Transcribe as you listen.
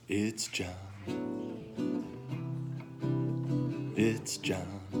It's John. It's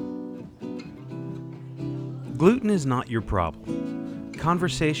John. Gluten is not your problem.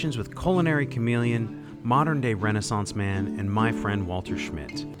 Conversations with culinary chameleon, modern-day Renaissance man, and my friend Walter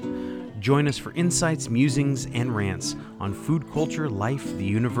Schmidt. Join us for insights, musings, and rants on food culture, life, the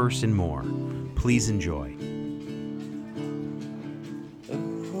universe, and more. Please enjoy.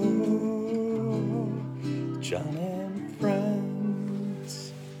 Oh, John and Friends.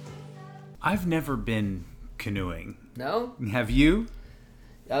 I've never been canoeing. No? Have you?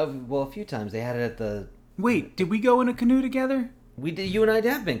 Well, a few times. They had it at the... Wait, did we go in a canoe together? We did. You and I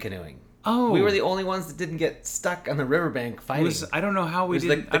have been canoeing. Oh. We were the only ones that didn't get stuck on the riverbank fighting. I don't know how we It was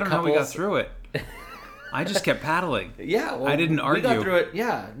didn't. the I don't know how we got couples- through it. I just kept paddling. Yeah, well, I didn't argue. We got through it.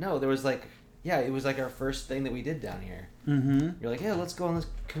 Yeah, no, there was like... Yeah, it was like our first thing that we did down here. Mm-hmm. You're like, yeah, let's go on this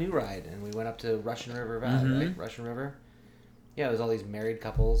canoe ride. And we went up to Russian River Valley, right? Russian River. Yeah, it was all these married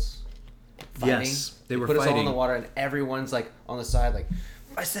couples fighting. Yes, they were put us all in fighting. the water, and everyone's like on the side, like,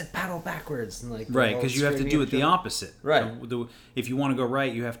 I said paddle backwards. And like, Right, because you have to do it the opposite. Right. If you want to go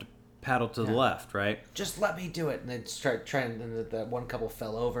right, you have to paddle to the left, right? Just let me do it. And they start trying, and that one couple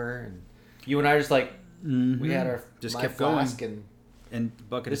fell over, and you and I are just like, we had our Just my kept going. flask And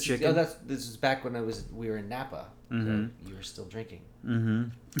bucket of this chicken. this is back when we were in Napa. So you were still drinking. Mm-hmm.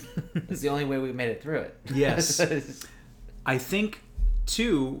 It's the only way we made it through it. Yes. I think,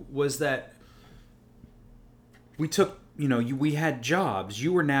 too, was that we took, we had jobs.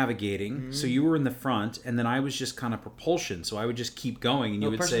 You were navigating, so you were in the front, and then I was just kind of propulsion. So I would just keep going, and you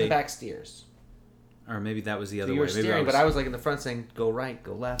would person say... in the back steers. Or maybe that was the So other you were way. Maybe steering, but I was like in the front saying, go right,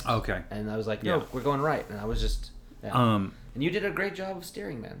 go left. Okay. And I was like, no, Yeah. we're going right. And I was just... Yeah. And you did a great job of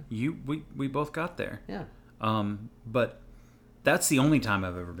steering, man. We both got there. Yeah. But that's the only time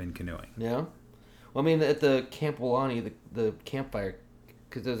I've ever been canoeing. Yeah? Well, I mean, at the Camp Wulani, the campfire...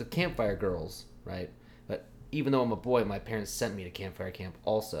 Because there's the campfire girls, right? But even though I'm a boy, my parents sent me to campfire camp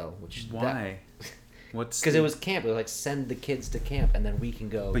also. Which Why? Because it was camp. It was like, send the kids to camp, and then we can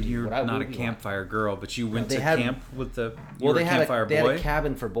go. But do you're what not we a want. campfire girl, but you went they to had- camp with the... Well, they had campfire they had boy a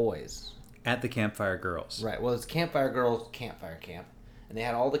cabin for boys. at the campfire girls. Right. Well, it's Campfire Girls Campfire Camp, and they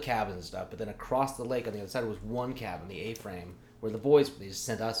had all the cabins and stuff. But then across the lake on the other side was one cabin, the A-frame, where the boys they just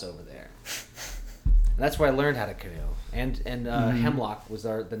sent us over there. And that's where I learned how to canoe. And Hemlock was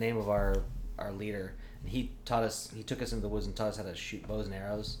the name of our leader. And he taught us. He took us into the woods and taught us how to shoot bows and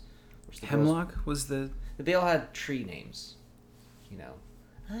arrows. Which the girls- Hemlock was the... they all had tree names.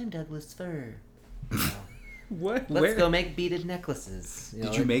 I'm Douglas Fir. What? Let's go make beaded necklaces.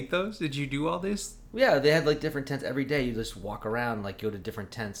 Did you make those? Did you do all this? Yeah, they had like different tents every day. You just walk around, like go to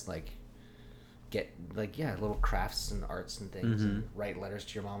different tents, like get like little crafts and arts and things, and write letters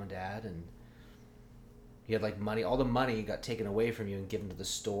to your mom and dad, and you had like money. All the money got taken away from you and given to the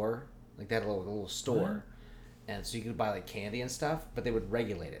store. Like they had a little store, and so you could buy like candy and stuff, but they would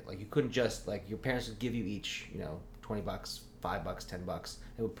regulate it. Like you couldn't just like your parents would give you each $20, $5, $10.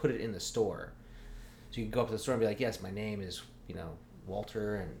 They would put it in the store. So you could go up to the store and be like, yes, my name is,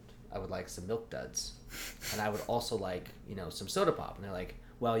 Walter, and I would like some Milk Duds. And I would also like, some soda pop. And they're like,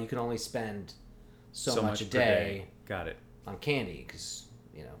 well, you can only spend so much a per day Got it. on candy because,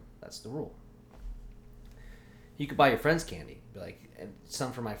 that's the rule. You could buy your friends candy. Be like, and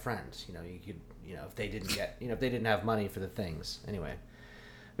some for my friends. You could, if they didn't get, if they didn't have money for the things. Anyway.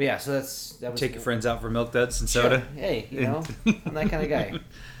 But yeah, so that was... Take your friends out for Milk Duds and Sure. soda? Hey, I'm that kind of guy.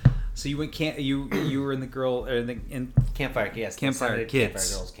 So you went you were in the girl in Campfire, yes. Campfire Saturday Kids.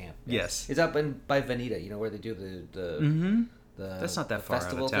 Campfire Girls Camp. Yes. It's up by Veneta, where they do the That's not that the far out of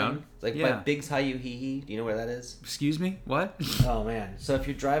festival town. thing. It's like Yeah. by Biggs Hi-U Hee. Do you know where that is? Excuse me? What? Oh man. So if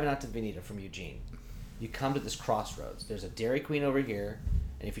you're driving out to Veneta from Eugene, you come to this crossroads. There's a Dairy Queen over here,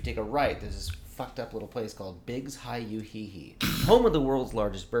 and if you take a right, there's this fucked up little place called Biggs Hi-U Hee, home of the world's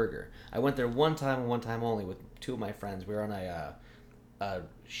largest burger. I went there one time and one time only with two of my friends. We were on a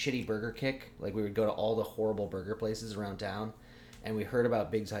shitty burger kick. Like we would go to all the horrible burger places around town, and we heard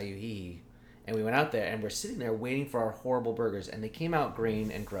about Biggs Hi-U Hee, and we went out there and we're sitting there waiting for our horrible burgers, and they came out green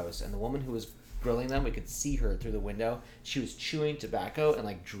and gross. And the woman who was grilling them, we could see her through the window. She was chewing tobacco and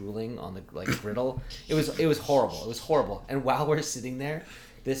like drooling on the griddle. It was horrible. It was horrible. And while we're sitting there,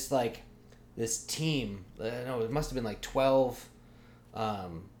 this team, I don't know, it must have been like 12. I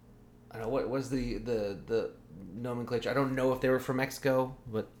don't know what was the nomenclature. I don't know if they were from Mexico,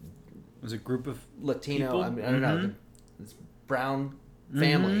 but It was a group of Latino. people? I don't know. This brown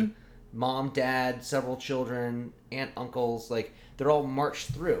family, mom, dad, several children, aunt, uncles. Like they're all marched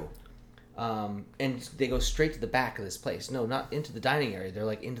through. And they go straight to the back of this place. No, not into the dining area. They're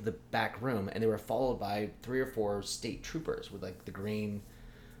like into the back room, and they were followed by 3 or 4 state troopers with like the green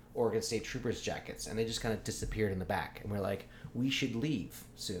Oregon State Troopers jackets, and they just kind of disappeared in the back. And we're like, we should leave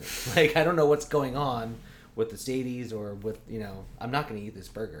soon. Like, I don't know what's going on with the Stadies or with, I'm not going to eat this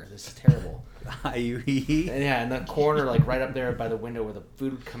burger. This is terrible. And yeah, in the corner, like right up there by the window where the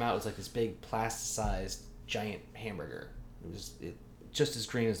food would come out, was like this big plasticized giant hamburger. It was just as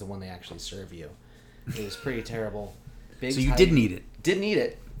green as the one they actually serve you. It was pretty terrible. So you didn't eat it? Didn't eat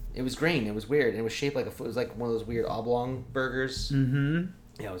it. It was green. It was weird. It was shaped like it was like one of those weird oblong burgers. Mm-hmm.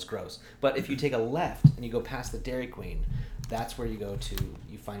 Yeah, it was gross. But if you take a left and you go past the Dairy Queen, that's where you go to.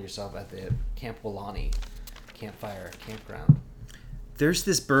 You find yourself at the Camp Walani campfire campground. There's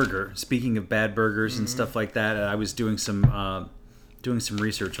this burger. Speaking of bad burgers and stuff like that, I was doing some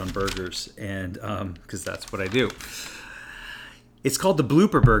research on burgers, and because that's what I do. It's called the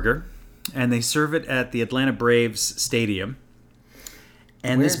Blooper Burger, and they serve it at the Atlanta Braves Stadium.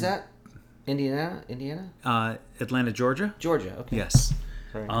 And Where is that? Indiana? Atlanta, Georgia. Georgia. Okay. Yes.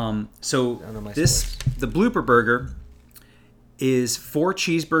 Sorry. So I don't know my this sports. the Blooper Burger is 4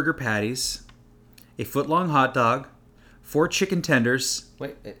 cheeseburger patties, a foot-long hot dog, 4 chicken tenders.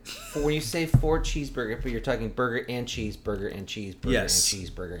 Wait, when you say 4 cheeseburger, but you're talking burger and cheeseburger and cheeseburger Yes. and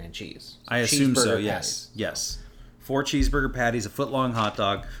cheeseburger and cheese. I assume so. Cheeseburger Yes. patties. Yes. 4 cheeseburger patties, a foot-long hot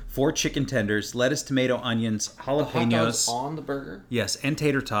dog, 4 chicken tenders, lettuce, tomato, onions, The hot dog's jalapenos. on the burger? Yes, and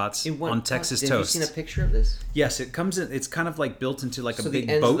tater tots In what- on Texas Have toast. you seen a picture of this? Yes, it comes in. It's kind of like built into like So a big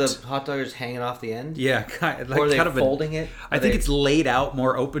the ends boat. of the hot dog is hanging off the end? Yeah, like Or are they kind of folding it? I think it's laid out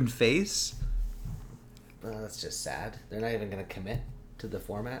more open face. That's just sad. They're not even going to commit to the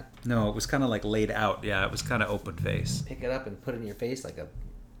format. No, it was kind of like laid out. Yeah, it was kind of open face. Pick it up and put it in your face like a...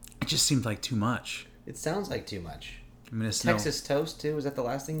 It just seemed like too much. It sounds like too much. I mean, it's Texas toast, too? Was that the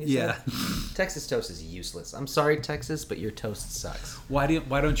last thing you Yeah. said? Texas toast is useless. I'm sorry, Texas, but your toast sucks. Why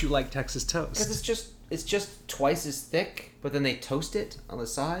don't you like Texas toast? Because it's just twice as thick, but then they toast it on the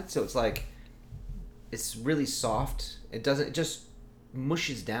side, so it's like it's really soft. It just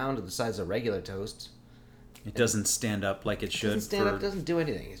mushes down to the size of regular toast. It doesn't stand up like it should. Doesn't stand up, doesn't do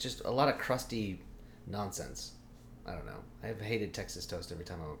anything. It's just a lot of crusty nonsense. I don't know. I've hated Texas toast every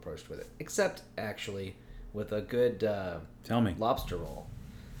time I'm approached with it, except actually with a good Tell me. lobster roll.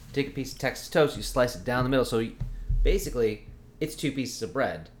 Take a piece of Texas toast, you slice it down the middle. So basically, it's 2 pieces of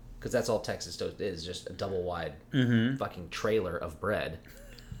bread, because that's all Texas toast is, just a double wide fucking trailer of bread.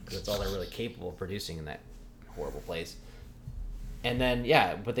 Because that's all they're really capable of producing in that horrible place. And then,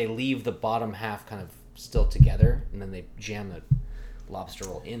 yeah, but they leave the bottom half kind of still together, and then they jam the lobster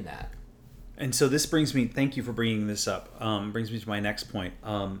roll in that. And so this brings me. Thank you for bringing this up. Brings me to my next point.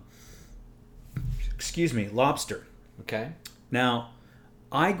 Excuse me, lobster. Okay? Now,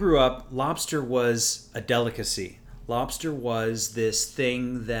 I grew up. Lobster was a delicacy. Lobster was this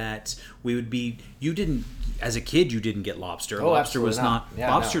thing that we would be. You didn't, as a kid, you didn't get lobster. Oh, Lobster was absolutely not. not.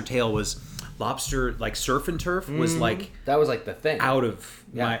 Yeah, lobster no. tail was. Lobster, like surf and turf, was like That was like the thing. out of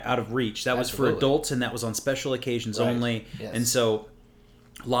Yeah. out of reach. That was for Absolutely. adults, and that was on special occasions Right. only. Yes. And so,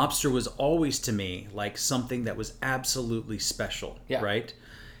 lobster was always to me like something that was absolutely special, Yeah. right?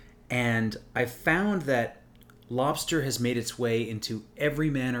 And I found that lobster has made its way into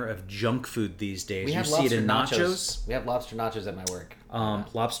every manner of junk food these days. We You have see it lobster in nachos. nachos, We have lobster nachos at my work.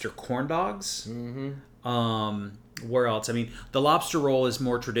 lobster corn dogs. Where else? I mean, the lobster roll is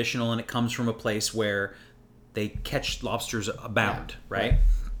more traditional, and it comes from a place where they catch lobsters abound, Yeah, right?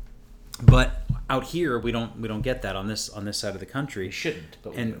 But out here, we don't get that on this side of the country. We shouldn't,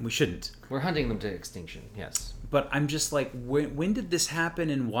 but and we shouldn't. we're hunting them to extinction. Yes. But I'm just like, when did this happen,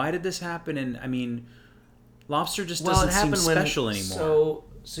 and why did this happen? And I mean, lobster just doesn't seem special anymore.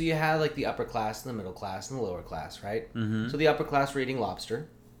 So you had like the upper class and the middle class and the lower class, right? Mm-hmm. So the upper class were eating lobster.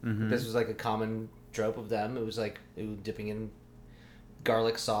 Mm-hmm. This was like a common trope of them. It was like dipping in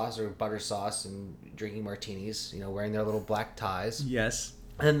garlic sauce or butter sauce and drinking martinis, wearing their little black ties. Yes.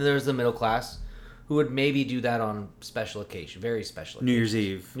 And then there's the middle class who would maybe do that on special occasion, very special New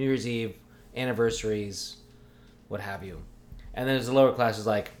occasions. Year's Eve. Anniversaries, what have you. And then there's the lower class is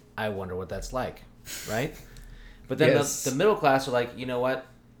like, I wonder what that's like, right? But then Yes. the middle class are like, you know what?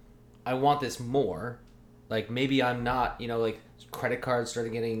 I want this more. Like, maybe I'm not, like credit cards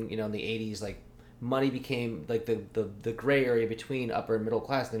started getting, in the 80s, like money became like the gray area between upper and middle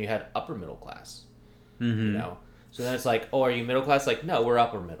class. And then you had upper middle class, So then it's like, oh, are you middle class? Like, no, we're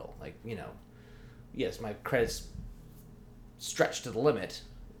upper middle. Like, yes, my credit's stretched to the limit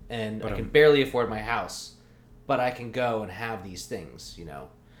and I can barely afford my house, but I can go and have these things,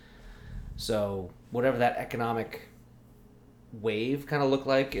 So whatever that economic wave kind of looked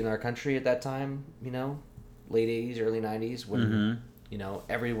like in our country at that time, late 80s, early 90s, when,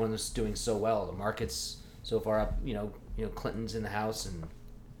 everyone was doing so well. The market's so far up, Clinton's in the house and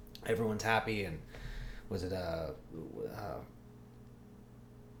everyone's happy, and was it what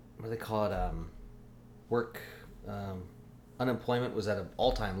do they call it? Work unemployment was at an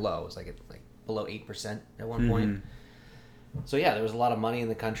all-time low. It was like below 8% at one point. So yeah, there was a lot of money in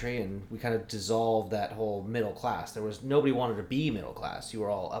the country, and we kind of dissolved that whole middle class. There was nobody wanted to be middle class. You were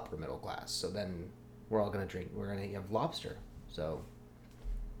all upper middle class. So then we're all gonna drink. We're gonna have lobster. So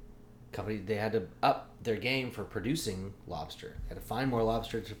they had to up their game for producing lobster. They had to find more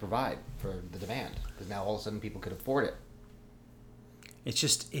lobster to provide for the demand, because now all of a sudden people could afford it. It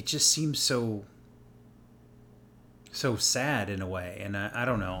just seems so sad in a way, and I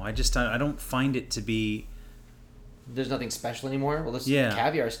don't know. I don't find it to be. There's nothing special anymore. Well, Yeah.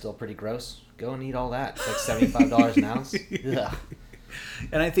 caviar is still pretty gross. Go and eat all that. It's like $75 an ounce. Ugh.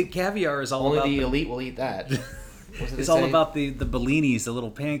 And I think caviar is all Only about the elite will eat that. What's it it's say? all about the bellinis, the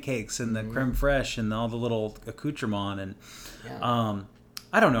little pancakes, and the creme fraiche, and all the little accoutrement. And Yeah.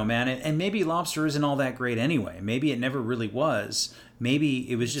 I don't know, man. And maybe lobster isn't all that great anyway. Maybe it never really was. Maybe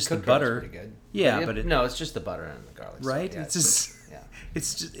it was just Cooked the butter. pretty good. Yeah, but no, it's just the butter and the garlic. right? So, yeah, it's just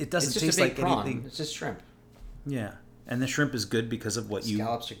yeah. it doesn't It's just taste a big like prawn. anything. It's just shrimp. Yeah, and the shrimp is good because of what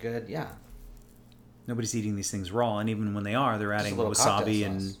Scallops are good. Yeah. nobody's eating these things raw, and even when they are, they're Just a adding little cocktail wasabi sauce.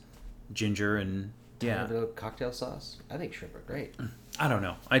 and ginger and A yeah. little bit of cocktail sauce. I think shrimp are great. I don't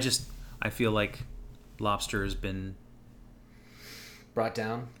know. I feel like lobster has been Brought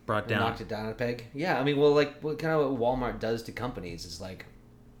down. Brought and down. Knocked it down a peg. Yeah, I mean, well, like what Walmart does to companies is like,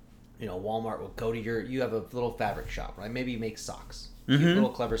 Walmart will go to you have a little fabric shop, right? Maybe you make socks. Cute little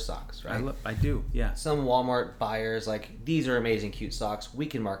clever socks, right? I do, yeah. Some Walmart buyers like, these are amazing cute socks, we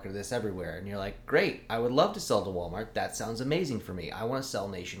can market this everywhere, and you're like, great, I would love to sell to Walmart, that sounds amazing for me, I want to sell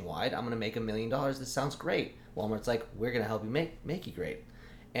nationwide, I'm going to make $1 million, this sounds great. Walmart's like, we're going to help you make you great,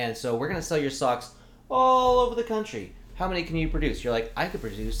 and so we're going to sell your socks all over the country. How many can you produce? You're like, I could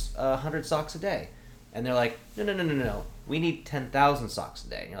produce 100 socks a day. And they're like, no, we need 10,000 socks a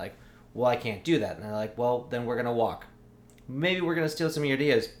day. And you're like, well, I can't do that. And they're like, well, then we're going to walk. Maybe we're going to steal some of your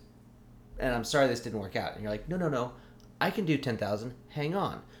ideas, and I'm sorry this didn't work out. And you're like, no, I can do 10,000. Hang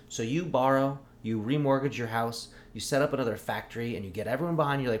on. So you borrow, you remortgage your house, you set up another factory, and you get everyone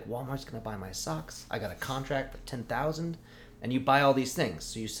behind you. You're like, Walmart's going to buy my socks. I got a contract for 10,000. And you buy all these things.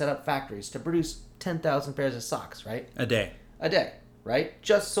 So you set up factories to produce 10,000 pairs of socks, right? A day. A day, right?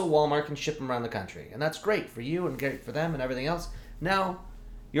 Just so Walmart can ship them around the country. And that's great for you and great for them and everything else. Now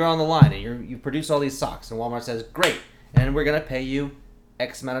you're on the line and you produce all these socks, and Walmart says, great, and we're going to pay you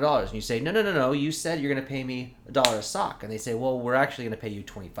X amount of dollars. And you say, no, you said you're going to pay me $1 a sock. And they say, well, we're actually going to pay you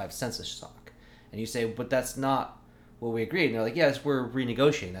 25 cents a sock. And you say, but that's not what we agreed. And they're like, yes, we're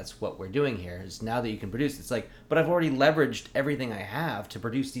renegotiating. That's what we're doing here, is now that you can produce. It's like, but I've already leveraged everything I have to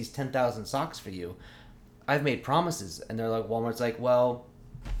produce these 10,000 socks for you. I've made promises. And they're like, Walmart's like, well,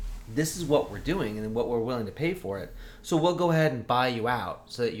 this is what we're doing and what we're willing to pay for it. So we'll go ahead and buy you out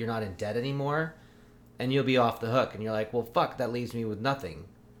so that you're not in debt anymore, and you'll be off the hook. And you're like, well, fuck, that leaves me with nothing.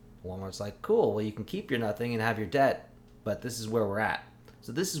 Walmart's like, cool, well, you can keep your nothing and have your debt, but this is where we're at.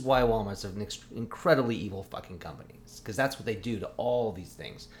 So this is why Walmart's an incredibly evil fucking company, because that's what they do to all these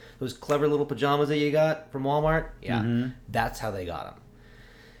things. Those clever little pajamas that you got from Walmart, yeah, that's how they got them.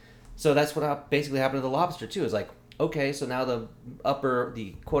 So that's what basically happened to the lobster too. Is like, okay, so now the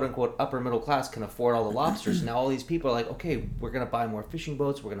quote unquote upper middle class can afford all the lobsters. Now all these people are like, okay, we're gonna buy more fishing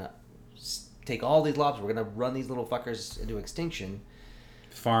boats. We're gonna take all these lobsters. We're gonna run these little fuckers into extinction.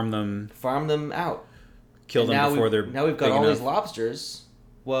 Farm them out. Kill them before they're now we've got big all enough. these lobsters.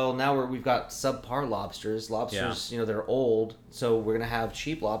 Well, now we've got subpar lobsters. Lobsters, they're old, so we're gonna have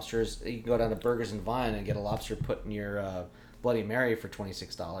cheap lobsters. You can go down to Burgers and Vine and get a lobster put in your Bloody Mary for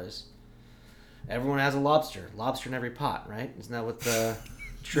 $26. Everyone has a lobster in every pot, right? Isn't that what the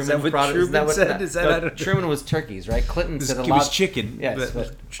Truman said? Truman was turkeys, right? Clinton said It was chicken. Yes,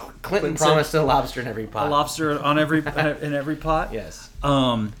 but Clinton said promised a lobster in every pot. A lobster on every in every pot. Yes.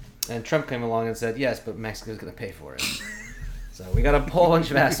 Um, And Trump came along and said, yes, but Mexico's going to pay for it. So we got a whole bunch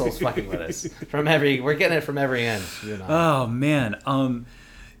of assholes fucking with us. We're getting it from every end. You and I. Oh man.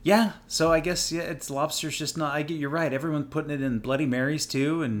 Yeah. So I guess it's lobster's just not. You're right. Everyone's putting it in Bloody Marys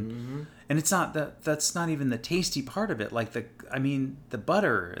too, and it's not that's not even the tasty part of it. Like the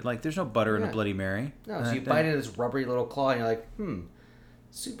butter. Like there's no butter in a Bloody Mary. No. So you bite into this rubbery little claw, and you're like,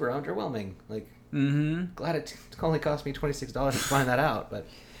 super underwhelming. Like, glad it only cost me $26 to find that out, but.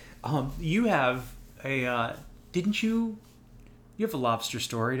 You have a didn't you? You have a lobster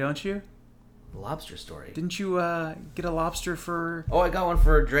story, don't you? The lobster story. Didn't you get a lobster for? Oh, I got one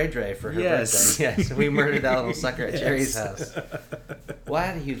for Dre for her Yes. birthday. Yes, we murdered that little sucker at Yes. Jerry's house. Well, I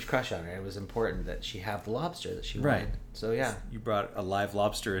had a huge crush on her. It was important that she have the lobster that she wanted. Right. So yeah. You brought a live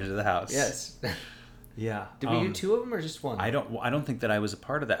lobster into the house. Yes. Yeah. Did we do two of them or just one? I don't think that I was a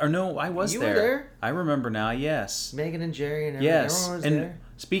part of that. Or no, I was You there. were there? I remember now. Yes. Megan and Jerry and everyone. Yes. Everyone was And there.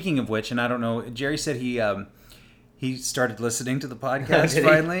 speaking of which, and I don't know, Jerry said he started listening to the podcast Did he?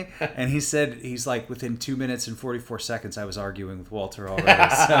 finally, and he said he's like within 2 minutes and 44 seconds I was arguing with Walter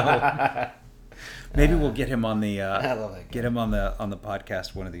already. So maybe we'll get him on the I love that guy. get him on the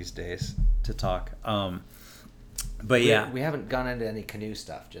podcast one of these days to talk. But yeah. We haven't gone into any canoe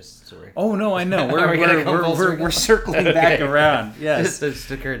stuff, just so we're... Oh no, I know. Are we gonna come full We're circle? circling back Okay. around. Yes. It just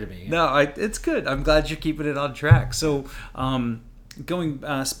occurred to me. No, it's good. I'm glad you're keeping it on track. So,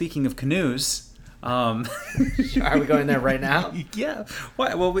 speaking of canoes, Are we going there right now? yeah.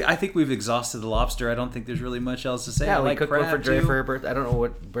 Well, I think we've exhausted the lobster. I don't think there's really much else to say. Yeah, I we like cooked one for crab, Dre too. for her birthday. I don't know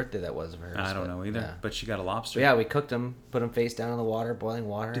what birthday that was for her. I don't know either. Yeah. But she got a lobster. But yeah, we cooked them, put them face down in the water, boiling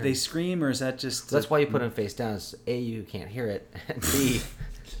water. Do they scream, or is that just? So that's why you put them face down. Is A, you can't hear it, and B,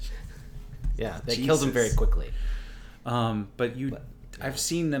 yeah, they killed them very Jesus. quickly. But I've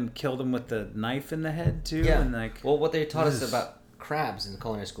seen them kill them with the knife in the head too. Yeah. And like, Well, what they taught us Ugh. about crabs in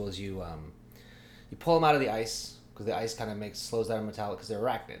culinary school is you pull them out of the ice because the ice kind of slows down metallic because they're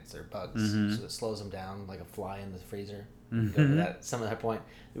arachnids, they're bugs, Mm-hmm. so it slows them down like a fly in the freezer. You go to that some of that point.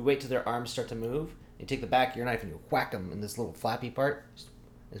 You wait till their arms start to move. You take the back of your knife and you whack them in this little flappy part.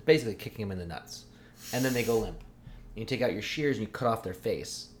 It's basically kicking them in the nuts, and then they go limp. And you take out your shears and you cut off their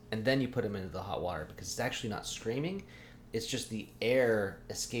face, and then you put them into the hot water because it's actually not screaming. It's just the air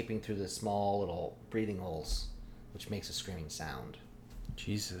escaping through the small little breathing holes, which makes a screaming sound.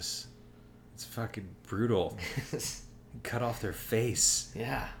 Jesus, it's fucking brutal. Cut off their face.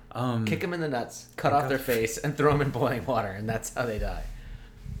 Yeah. Um, Kick them in the nuts, cut off their face, and throw them in boiling water, and that's how they die.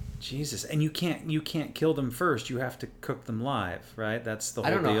 Jesus, and you can't kill them first. You have to cook them live, right? That's the whole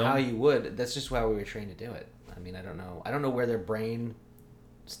I don't know deal. how you would. That's just how we were trained to do it. I mean, I don't know. I don't know where their brain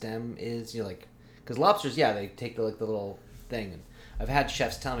stem is. You know, like, because lobsters, yeah, they take the little thing. And I've had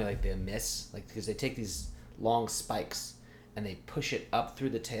chefs tell me like they miss, like because they take these long spikes and they push it up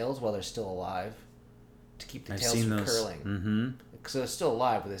through the tails while they're still alive to keep the I've tails seen from those. curling. Mm-hmm. So they're still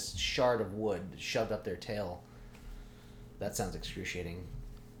alive with this shard of wood shoved up their tail. That sounds excruciating.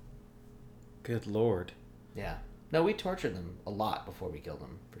 Good Lord. Yeah. No, we tortured them a lot before we killed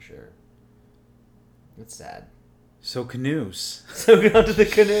them, for sure. It's sad. So canoes. So we go to the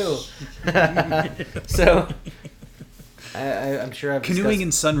canoe. So, I'm sure I've Canoeing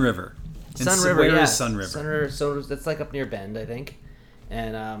in Sun River. Sun River, Where yeah. is Sun River? Sun River, so that's like up near Bend, I think.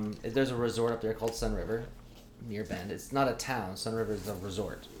 And there's a resort up there called Sun River, near Bend. It's not a town. Sun River is a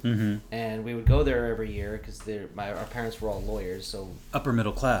resort. Mm-hmm. And we would go there every year because our parents were all lawyers. So Upper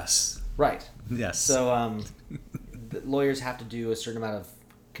middle class. right. Yes. So the lawyers have to do a certain amount of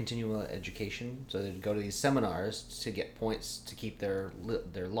continual education. So they'd go to these seminars to get points to keep their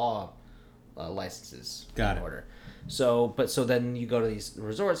law licenses Got in it. order. So then you go to these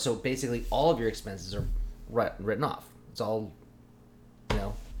resorts. So basically, all of your expenses are written off. It's all,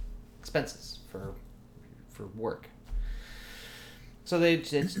 expenses for work. So they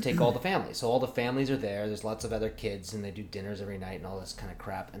just take all the families. So all the families are there. There's lots of other kids, and they do dinners every night and all this kind of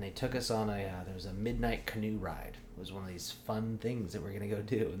crap. And they took us on there was a midnight canoe ride. It was one of these fun things that we're gonna go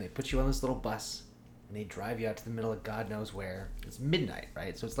do. And they put you on this little bus, and they drive you out to the middle of God knows where. It's midnight,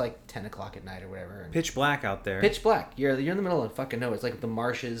 right? So it's like 10 o'clock at night or whatever. And Pitch black out there. pitch black. You're in the middle of fucking nowhere. It's like the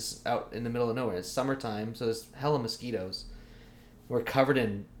marshes out in the middle of nowhere. It's summertime, so there's hella mosquitoes. We're covered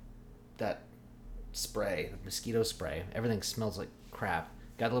in that spray, mosquito spray. Everything smells like crap.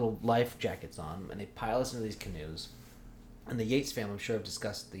 Got little life jackets on, and they pile us into these canoes. And the Yates family, I'm sure I've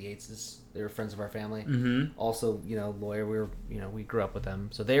discussed the Yateses. They were friends of our family. Mm-hmm. Also, lawyer. We grew up with them,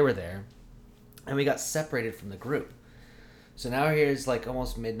 so they were there, and we got separated from the group. So now here's like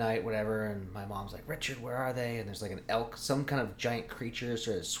almost midnight, whatever, and my mom's like, Richard, where are they? And there's like an elk, some kind of giant creature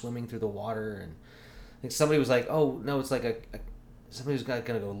started swimming through the water, and I think somebody was like, oh no, it's like somebody was gonna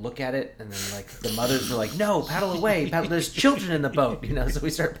go look at it, and then like the mothers were like, no, paddle away, there's children in the boat, so we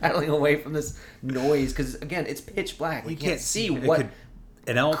start paddling away from this noise, because again, it's pitch black, we can't see what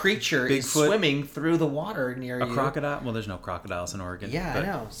an elk, creature is Bigfoot, swimming through the water near you. a crocodile. Well, there's no crocodiles in Oregon. Yeah, but I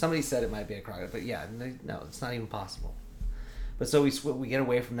know. Somebody said it might be a crocodile, but yeah, no, it's not even possible. But so we get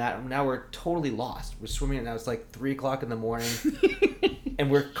away from that, and now we're totally lost. We're swimming, and now it's like 3 o'clock in the morning,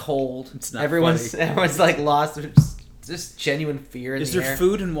 and we're cold. It's not everyone's like lost. There's just genuine fear in Is the there air.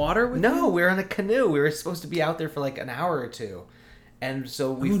 food and water with No, you? we're on a canoe. We were supposed to be out there for like an hour or two, And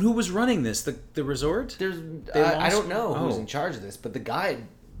so we Who was running this? The resort? there's They I lost- don't know who's oh. in charge of this, but the guy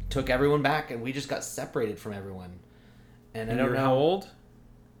took everyone back, and we just got separated from everyone. And I And don't you're know how old?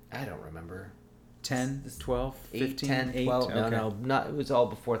 I don't remember. 10, 12, 8, 15, 10, 8? 12. Okay. No, not. It was all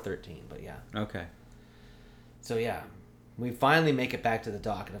before 13, but yeah. Okay. So yeah, we finally make it back to the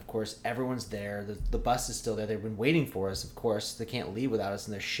dock, and of course everyone's there. The bus is still there. They've been waiting for us. Of course, they can't leave without us,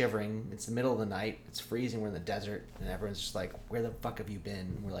 and they're shivering. It's the middle of the night. It's freezing. We're in the desert, and everyone's just like, "Where the fuck have you been?"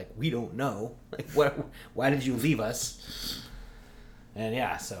 And we're like, "We don't know. Like, what? Why did you leave us?" And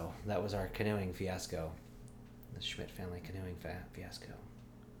yeah, so that was our canoeing fiasco, the Schmidt family canoeing fiasco.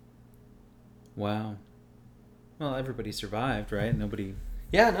 Wow. Well, everybody survived, right? Nobody...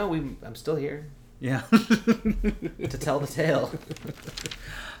 Yeah, no, I'm still here Yeah. to tell the tale.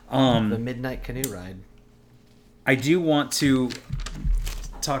 The midnight canoe ride. I do want to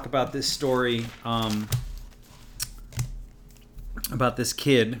talk about this story about this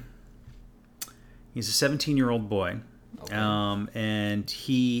kid. He's a 17-year-old boy. Okay. And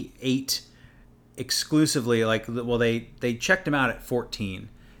he ate exclusively, they checked him out at 14,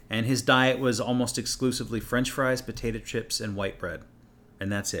 and his diet was almost exclusively French fries, potato chips, and white bread,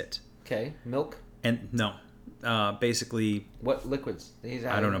 and that's it. Okay, milk. And no, basically, What liquids?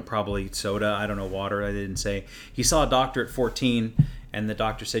 I don't know, probably soda. I don't know, water. I didn't say. He saw a doctor at 14, and the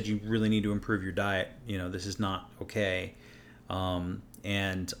doctor said, you really need to improve your diet. You know, this is not okay. And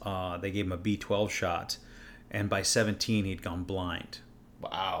they gave him a B12 shot, and by 17, he'd gone blind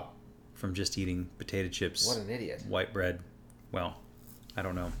Wow. from just eating potato chips. What an idiot. White bread. Well, I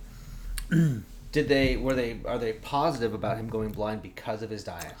don't know. Are they positive about him going blind because of his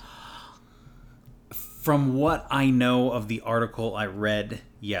diet? From what I know of the article I read,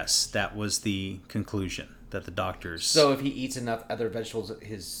 yes, that was the conclusion that the doctors... So if he eats enough other vegetables,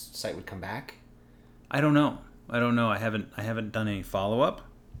 his sight would come back? I don't know. I haven't done any follow-up,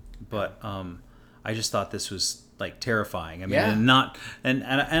 but I just thought this was like terrifying. I mean, Yeah. and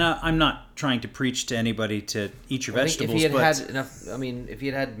I'm not trying to preach to anybody to eat your I think vegetables, if he had but had enough, if he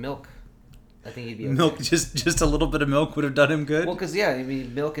had had milk, I think he'd be okay. milk, just a little bit of milk would have done him good. Well, because yeah, I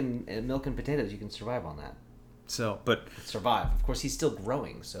mean, milk and potatoes, you can survive on that. So, but Survive. Of course, he's still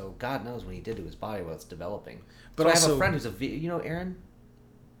growing, so God knows what he did to his body while it's developing. But So I have also- a friend who's you know, Erin.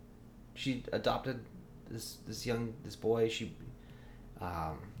 She adopted this boy.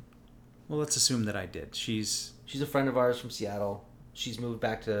 well, let's assume that I did. She's She's a friend of ours from Seattle. She's moved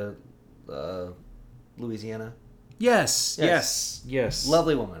back to Louisiana. yes.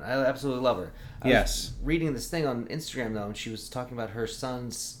 Lovely woman. I absolutely love her. I Yes. was reading this thing on Instagram, though, and she was talking about her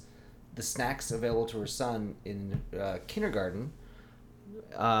son's, the snacks available to her son in kindergarten,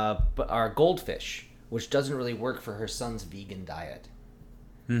 but are goldfish, which doesn't really work for her son's vegan diet.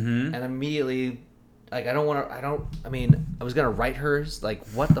 Mm-hmm. And immediately, like, I was going to write hers, like,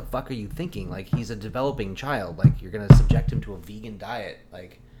 what the fuck are you thinking? Like, he's a developing child. Like, you're going to subject him to a vegan diet.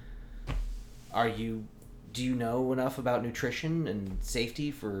 Like, do you know enough about nutrition and safety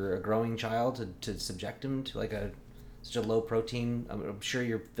for a growing child to subject him to, like, such a low protein? I'm sure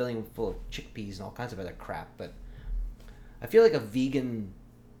you're filling him full of chickpeas and all kinds of other crap, but I feel like a vegan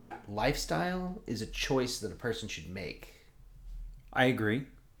lifestyle is a choice that a person should make. I agree.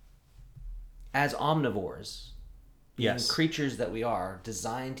 As omnivores, being Yes. creatures that we are,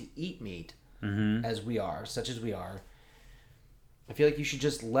 designed to eat meat, as we are, such as we are, I feel like you should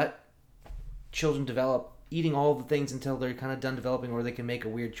just let children develop eating all the things until they're kind of done developing, or they can make a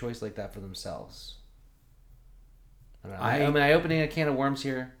weird choice like that for themselves. I don't know. Am I opening a can of worms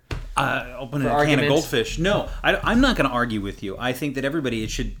here? Open a For can argument. of goldfish. No, I'm not going to argue with you. I think that everybody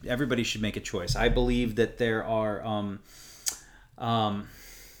should make a choice. I believe that there are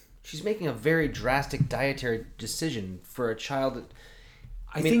She's making a very drastic dietary decision for a child that,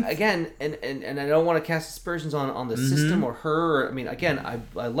 I mean, think- again, and I don't want to cast aspersions on the system or her. I mean, again,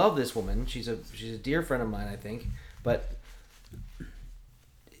 I love this woman. She's a dear friend of mine, I think, but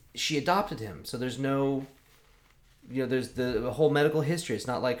she adopted him, so there's no, there's the whole medical history. It's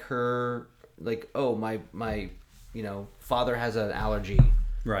not like her, like, oh, my father has an allergy,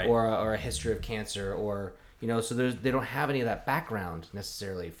 Right. or a history of cancer, or so they don't have any of that background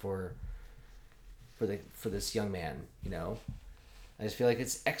necessarily for this young man. I just feel like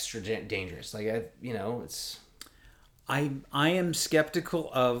it's extra dangerous. Like it's. I am skeptical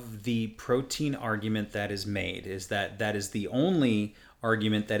of the protein argument that is made. Is that is the only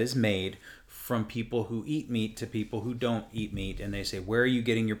argument that is made from people who eat meat to people who don't eat meat, and they say, where are you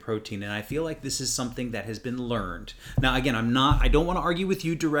getting your protein? And I feel like this is something that has been learned. Now, again, I don't want to argue with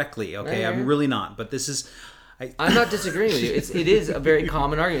you directly, okay? Yeah. I'm really not, but this is, I'm not disagreeing with you. It is a very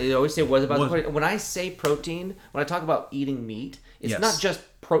common argument. They always say, "What about the protein?" When I say protein, when I talk about eating meat, it's not just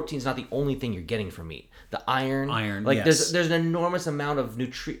protein's not the only thing you're getting from meat. The iron, like yes. there's an enormous amount of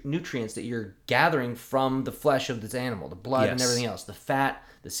nutrients that you're gathering from the flesh of this animal, the blood and everything else, the fat,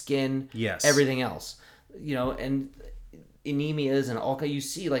 the skin, everything else. You know, and anemias and all. You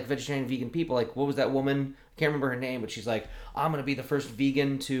see, like vegetarian, vegan people. Like, what was that woman? I can't remember her name, but she's like, I'm gonna be the first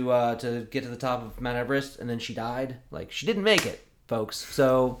vegan to get to the top of Mount Everest, and then she died. Like, she didn't make it, folks.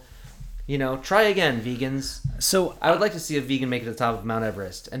 So, you know, try again, vegans. So I would like to see a vegan make it to the top of Mount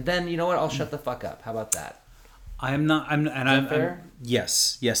Everest, and then you know what? I'll shut the fuck up. How about that? I'm fair?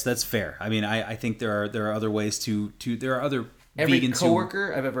 Yes, that's fair. I mean, I think there are other ways to there are other Every vegans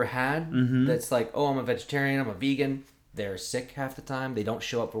coworker I've ever had that's like, oh, I'm a vegetarian, I'm a vegan. They're sick half the time. They don't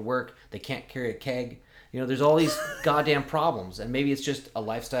show up for work. They can't carry a keg. You know, there's all these goddamn problems. And maybe it's just a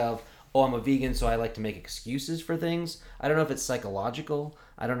lifestyle of, oh, I'm a vegan, so I like to make excuses for things. I don't know if it's psychological.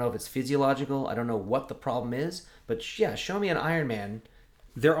 I don't know if it's physiological. I don't know what the problem is. But yeah, show me an Iron Man.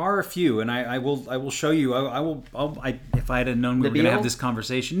 There are a few, and I will show you. If I had known we were going to have this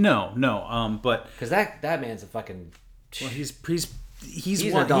conversation. No. But because that man's a fucking. Well, he's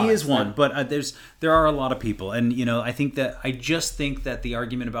one. He is one. But there are a lot of people, and you know, I just think that the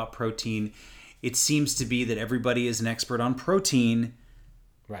argument about protein, it seems to be that everybody is an expert on protein,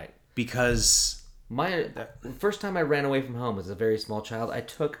 right? Because the first time I ran away from home as a very small child, I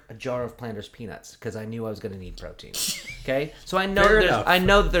took a jar of Planters peanuts because I knew I was going to need protein. Okay, so I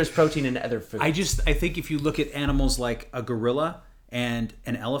know that there's protein in other foods. I think if you look at animals like a gorilla and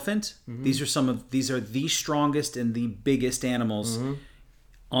an elephant, these are the strongest and the biggest animals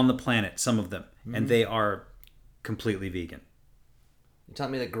on the planet. Some of them, and they are completely vegan. You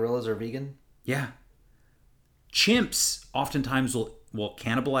telling me that gorillas are vegan? Yeah. Chimps oftentimes will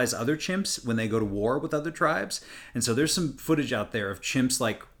cannibalize other chimps when they go to war with other tribes. And so there's some footage out there of chimps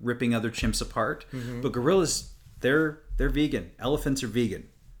like ripping other chimps apart. But gorillas, they're vegan. Elephants are vegan.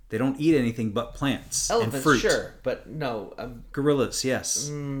 They don't eat anything but plants and fruit. Sure, but no. Gorillas, yes.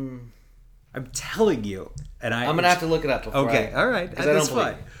 I'm telling you, and I'm gonna have to look it up. Before all right, that's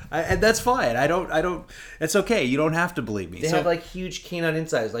fine. That's fine. I don't. It's okay. You don't have to believe me. They have like huge canine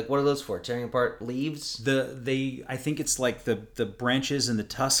incisors. Like, what are those for? Tearing apart leaves? I think it's like the branches and the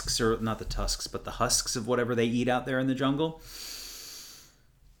tusks, or not the tusks, but the husks of whatever they eat out there in the jungle.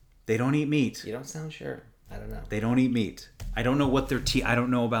 They don't eat meat. You don't sound sure. I don't know. They don't eat meat. I don't know what their I don't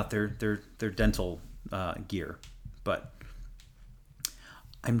know about their dental gear, but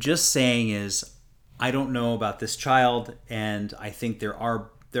I'm just saying is I don't know about this child, and I think there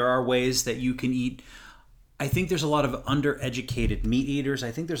are ways that you can eat. I think there's a lot of undereducated meat eaters.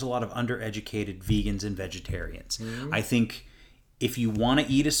 I think there's a lot of undereducated vegans and vegetarians. I think if you want to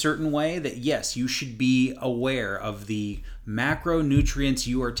eat a certain way, that yes, you should be aware of the macronutrients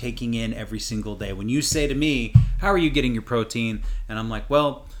you are taking in every single day. When you say to me, how are you getting your protein? And I'm like,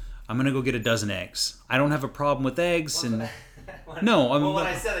 well, I'm going to go get a dozen eggs. I don't have a problem with eggs. And when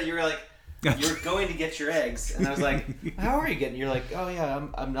I said that, you were like, you're going to get your eggs. And I was like, how are you getting? You're like, oh yeah,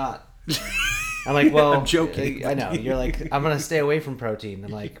 I'm not. I'm like, well, I'm joking. I know. You're like, I'm going to stay away from protein.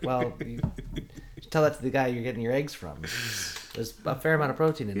 I'm like, well, tell that to the guy you're getting your eggs from. There's a fair amount of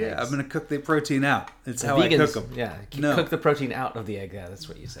protein in eggs. Yeah, I'm going to cook the protein out. It's how I cook them. Yeah, cook the protein out of the egg. Yeah, that's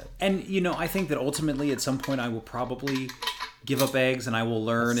what you said. And, you know, I think that ultimately at some point I will probably give up eggs and I will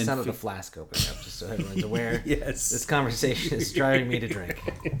learn. The sound of the flask opening up, just so everyone's aware. Yes. This conversation is driving me to drink.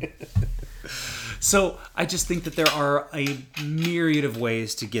 So I just think that there are a myriad of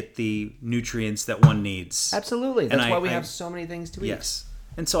ways to get the nutrients that one needs. Absolutely. That's why we have so many things to eat. Yes.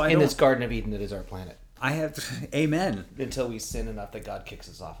 And so in this Garden of Eden that is our planet. I have, amen. Until we sin enough that God kicks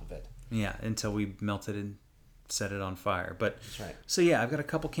us off of it. Yeah, until we melt it and set it on fire. But that's right. So yeah, I've got a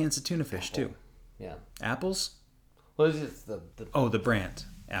couple cans of tuna fish too. Yeah. Apples? Well, it's the brand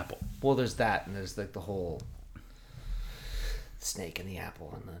apple. Well, there's that, and there's like the whole snake and the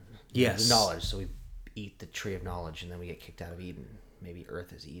apple and the knowledge. So we eat the tree of knowledge, and then we get kicked out of Eden. Maybe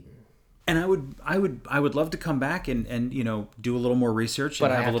Earth is Eden. And I would love to come back and you know do a little more research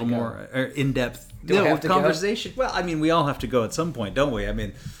and have a little more in-depth conversation. Well, I mean, we all have to go at some point, don't we? I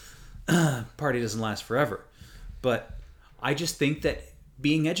mean, party doesn't last forever. But I just think that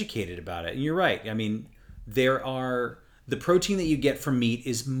being educated about it, and you're right. I mean, the protein that you get from meat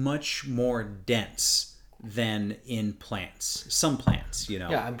is much more dense than in plants. Some plants, you know.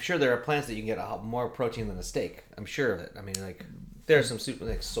 Yeah, I'm sure there are plants that you can get more protein than a steak. I'm sure of it. I mean, like there's some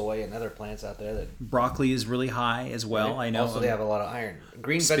like soy and other plants out there that broccoli is really high as well. Right? I know. Also, they have a lot of iron.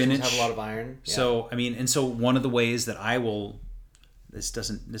 Green vegetables have a lot of iron. Yeah. So I mean, and so one of the ways that I will this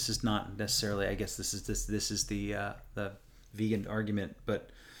is not necessarily, I guess this is the vegan argument, but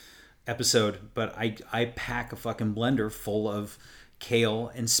I pack a fucking blender full of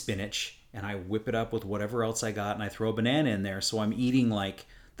kale and spinach, and I whip it up with whatever else I got, and I throw a banana in there. So I'm eating like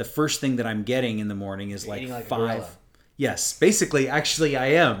the first thing that I'm getting in the morning is like eating like a 5. gorilla. Yes, basically, actually, I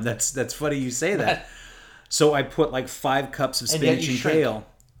am. That's funny you say that. So I put like 5 cups of And yet spinach you and shrink. kale.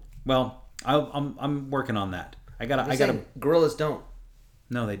 Well, I'm working on that. I gotta. Gorillas don't.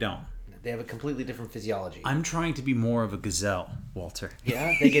 No, they don't. They have a completely different physiology. I'm trying to be more of a gazelle, Walter.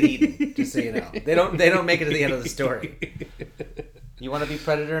 Yeah, they get eaten. Just so you know, they don't make it to the end of the story. You want to be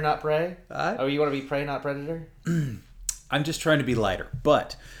predator, not prey? Or you want to be prey, not predator? I'm just trying to be lighter.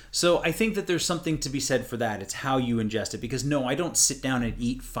 But so I think that there's something to be said for that. It's how you ingest it. Because no, I don't sit down and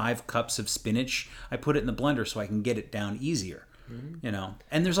eat 5 cups of spinach. I put it in the blender so I can get it down easier. You know.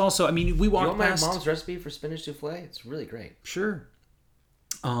 And there's also, I mean, we You walk want my past. mom's recipe for spinach souffle? It's really great. Sure.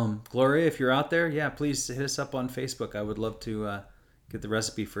 Gloria, if you're out there, yeah, please hit us up on Facebook. I would love to get the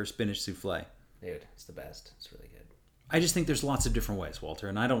recipe for spinach souffle. Dude, it's the best. It's really good. I just think there's lots of different ways, Walter,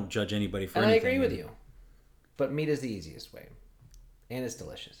 and I don't judge anybody for And I anything. agree with you. But meat is the easiest way. And it's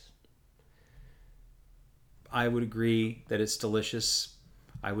delicious. I would agree that it's delicious.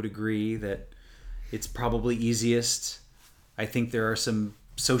 I would agree that it's probably easiest. I think there are some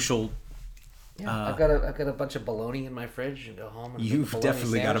social. Yeah, I've got a bunch of bologna in my fridge and go home and You've make a bologna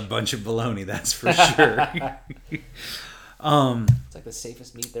definitely got a sandwich. bunch of bologna, that's for sure. It's like the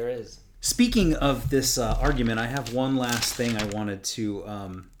safest meat there is. Speaking of this argument, I have one last thing I wanted to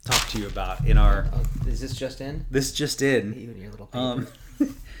talk to you about in our. Oh, is this just in? This just in. You and your little paper.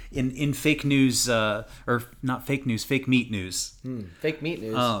 In fake news, or not fake news, fake meat news. Fake meat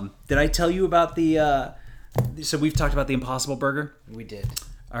news. Did I tell you about the? So we've talked about the Impossible Burger, We did.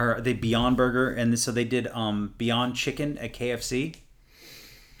 or the Beyond Burger, and so they did Beyond Chicken at KFC.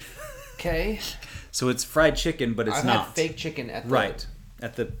 Okay. So it's fried chicken, but it's I've not had fake chicken at the... right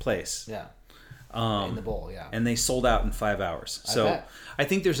at the place. Yeah. In the bowl, yeah. And they sold out in 5 hours. So bet. I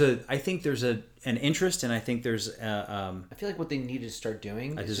think there's an interest, and I think there's I feel like what they need to start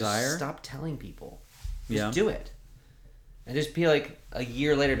doing is desire? just stop telling people. Just Yeah. do it. And just be like, a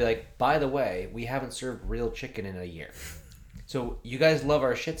year later, be like, by the way, we haven't served real chicken in a year. So you guys love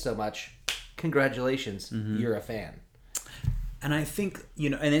our shit so much. Congratulations. Mm-hmm. You're a fan. and I think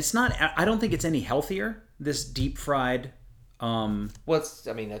and it's not. I don't think it's any healthier. This deep fried. Well, I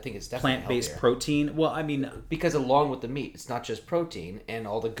think it's definitely Plant-based healthier. protein. Well, I mean, Because along with the meat, it's not just protein and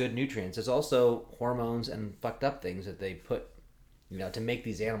all the good nutrients. There's also hormones and fucked up things that they put, to make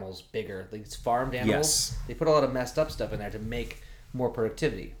these animals bigger. Like these farmed animals, Yes. they put a lot of messed up stuff in there to make more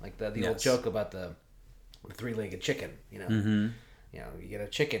productivity. Like the old Yes. joke about the three-legged chicken. Mm-hmm. You get a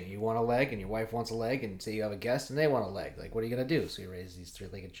chicken, you want a leg, and your wife wants a leg, and say you have a guest and they want a leg. Like, what are you gonna do? So you raise these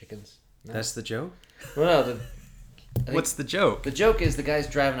three-legged chickens. No. that's the joke. Well, no, I think What's the joke? the joke is the guy's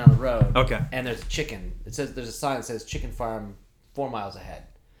driving down the road. Okay. And there's a chicken. There's a sign that says chicken farm 4 miles ahead.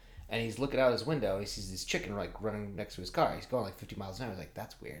 And he's looking out his window and he sees this chicken running next to his car. He's going like 50 miles an hour. He's like,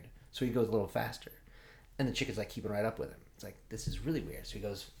 that's weird. So he goes a little faster. And the chicken's like keeping right up with him. It's like, this is really weird. So he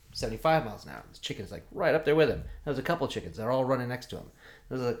goes 75 miles an hour. This chicken's like right up there with him. There's a couple of chickens. They're all running next to him.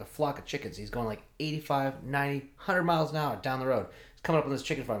 There's like a flock of chickens. He's going like 85, 90, 100 miles an hour down the road. He's coming up on this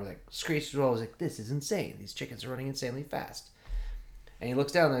chicken farm. He's like, screeches through all. He's like, this is insane. These chickens are running insanely fast. And he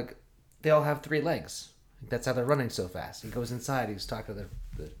looks down, like, they all have 3 legs. That's how they're running so fast. He goes inside. He's talking to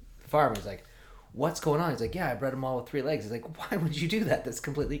the farmer. He's like, what's going on? He's like, yeah, I bred them all with 3 legs. He's like, why would you do that? That's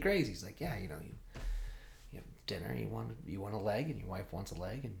completely crazy. He's like, yeah, you have dinner. You want a leg, and your wife wants a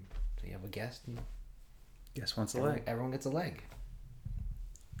leg, and so you have a guest, and Guess once a leg. everyone gets a leg.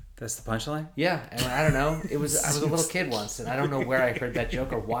 That's the punchline. Yeah, and I don't know. I was a little kid once, and I don't know where I heard that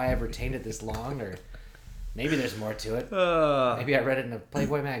joke or why I've retained it this long, or maybe there's more to it. Maybe I read it in a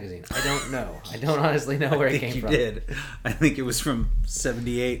Playboy magazine. I don't know. I don't honestly know where I it think came you from. did. I think it was from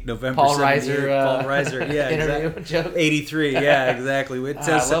 78, November Paul 78. Reiser, Paul Reiser, yeah, interview exactly. joke. 83, yeah, exactly. It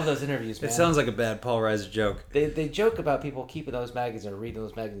I love those interviews, man. It sounds like a bad Paul Reiser joke. They joke about people keeping those magazines or reading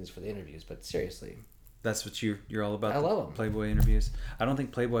those magazines for the interviews, but seriously, That's what you're all about. I the love 'em. Playboy interviews. I don't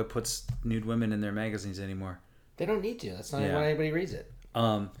think Playboy puts nude women in their magazines anymore. they don't need to. That's not Yeah. why anybody reads it.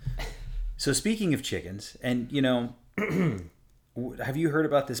 So speaking of chickens, and have you heard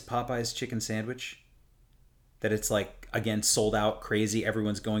about this Popeyes chicken sandwich? That it's like, again, sold out, crazy.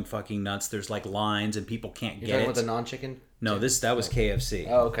 Everyone's going fucking nuts. There's like lines and people can't You're get talking it. about the non-chicken? No, that was KFC.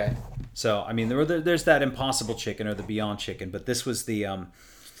 Oh, okay. So I mean, there's that Impossible Chicken or the Beyond Chicken, but this was the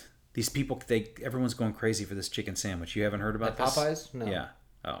these people. Everyone's going crazy for this chicken sandwich. You haven't heard about At this? Popeyes? No. Yeah.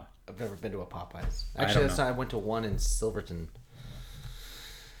 Oh. I've never been to a Popeyes. don't Actually, know. I went to one in Silverton.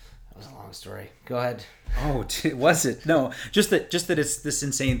 That was a long story. Go ahead. Oh, was it? No, just that it's this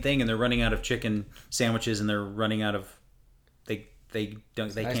insane thing, and they're running out of chicken sandwiches, and they're running out of they don't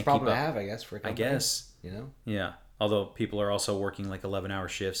they Nice can't problem keep to up. have, I guess, for a I company. guess. You know, Yeah. Although people are also working like 11-hour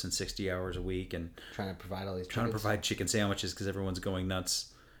shifts and 60 hours a week, and trying to provide all these. trying to chickens. provide chicken sandwiches because everyone's going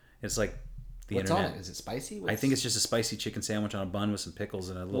nuts. It's like the What's internet. on it? Is it spicy? I think it's just a spicy chicken sandwich on a bun with some pickles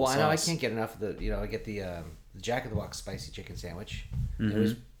and a little Well, sauce. I know I can't get enough of the. I get the Jack in the Box spicy chicken sandwich. I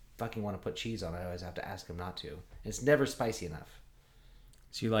always fucking want to put cheese on it. I always have to ask him not to. It's never spicy enough.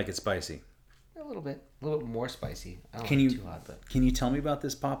 So you like it spicy? A little bit more spicy. I don't Can like you it too hot, but. Can you tell me about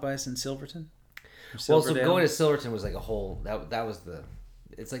this Popeyes in Silverton? Or Well, so Silverdale? going to Silverton was like a whole. That was the.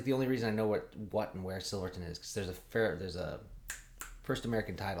 It's like the only reason I know what and where Silverton is because there's a First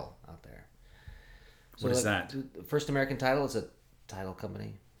American Title out there. So What is like, that? First American Title is a title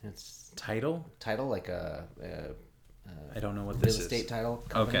company. It's Title? title like a I don't know what real this estate is. title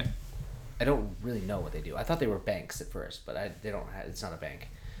company. Okay. I don't really know what they do. I thought they were banks at first, but they don't have. It's not a bank.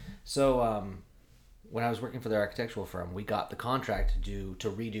 So when I was working for the architectural firm, we got the contract to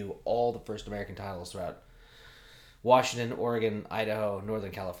redo all the First American titles throughout Washington, Oregon, Idaho,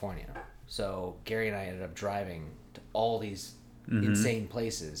 Northern California. So Gary and I ended up driving to all these insane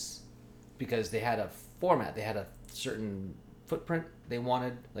places because they had a format. They had a certain footprint they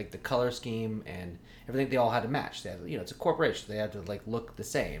wanted, like the color scheme and everything. They all had to match. They had, it's a corporation. They had to like look the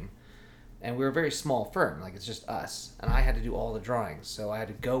same. And we were a very small firm, like it's just us. And I had to do all the drawings, so I had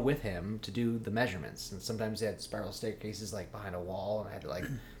to go with him to do the measurements. And sometimes they had spiral staircases like behind a wall, and I had to like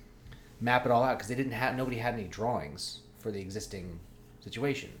map it all out because nobody had any drawings for the existing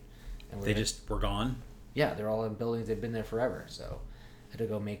situation. And They just were gone. yeah, they're all in buildings. They've been there forever, so I had to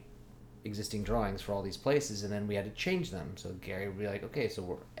go make existing drawings for all these places, and then we had to change them. So Gary would be like, okay,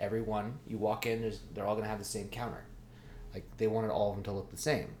 so everyone you walk in, they're all gonna have the same counter. Like they wanted all of them to look the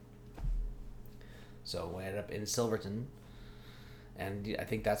same. So we ended up in Silverton, and I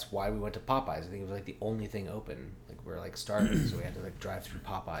think that's why we went to Popeyes. I think it was like the only thing open. Like we were like starving, so we had to like drive through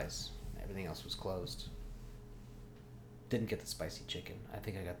Popeyes. Everything else was closed. Didn't get the spicy chicken. I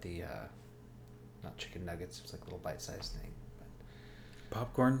think I got the not chicken nuggets. It was like a little bite-sized thing. But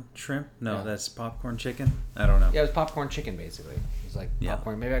Popcorn shrimp? No, Yeah. that's popcorn chicken. I don't know. yeah, it was popcorn chicken basically. It was like Yeah.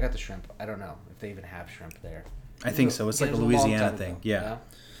 popcorn. Maybe I got the shrimp. I don't know if they even have shrimp there. I think so. It's like It a was long Louisiana time thing. ago. Yeah.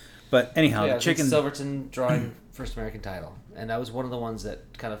 But anyhow, So, yeah, the I was in chicken. Silverton drawing First American Title, and that was one of the ones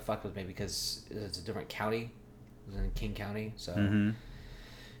that kind of fucked with me because it's a different county. It was in King County, so Mhm.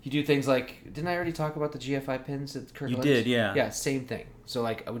 you do things like. Didn't I already talk about the GFI pins at Kirkland? You did, yeah. Yeah, same thing. So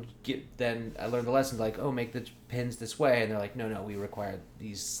like I would get then I learned the lesson like make the pins this way, and they're like no we require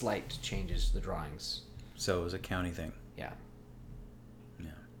these slight changes to the drawings. So it was a county thing. Yeah. Yeah.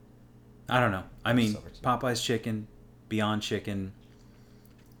 I don't know. I mean, Silverton. Popeye's chicken, Beyond Chicken,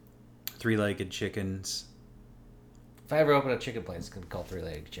 three-legged chickens. If I ever open a chicken place, it's gonna be called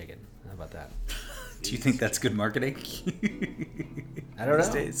Three-Legged Chicken. How about that? Do you think that's good marketing? I don't These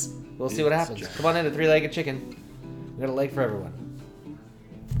know. days? We'll see what happens. Come on in to Three-Legged Chicken. We got a leg for everyone.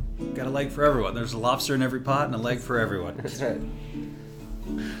 Got a leg for everyone. There's a lobster in every pot and a leg for everyone. That's right.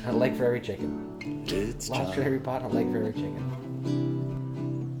 A leg for every chicken. It's Lobster in John. every pot and a leg for every chicken.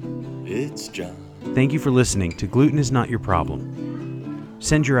 It's John. Thank you for listening to Gluten is Not Your Problem.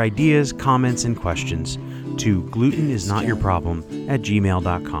 Send your ideas, comments, and questions to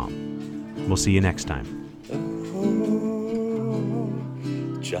glutenisnotyourproblem@gmail.com. We'll see you next time. Oh,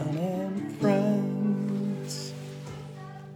 John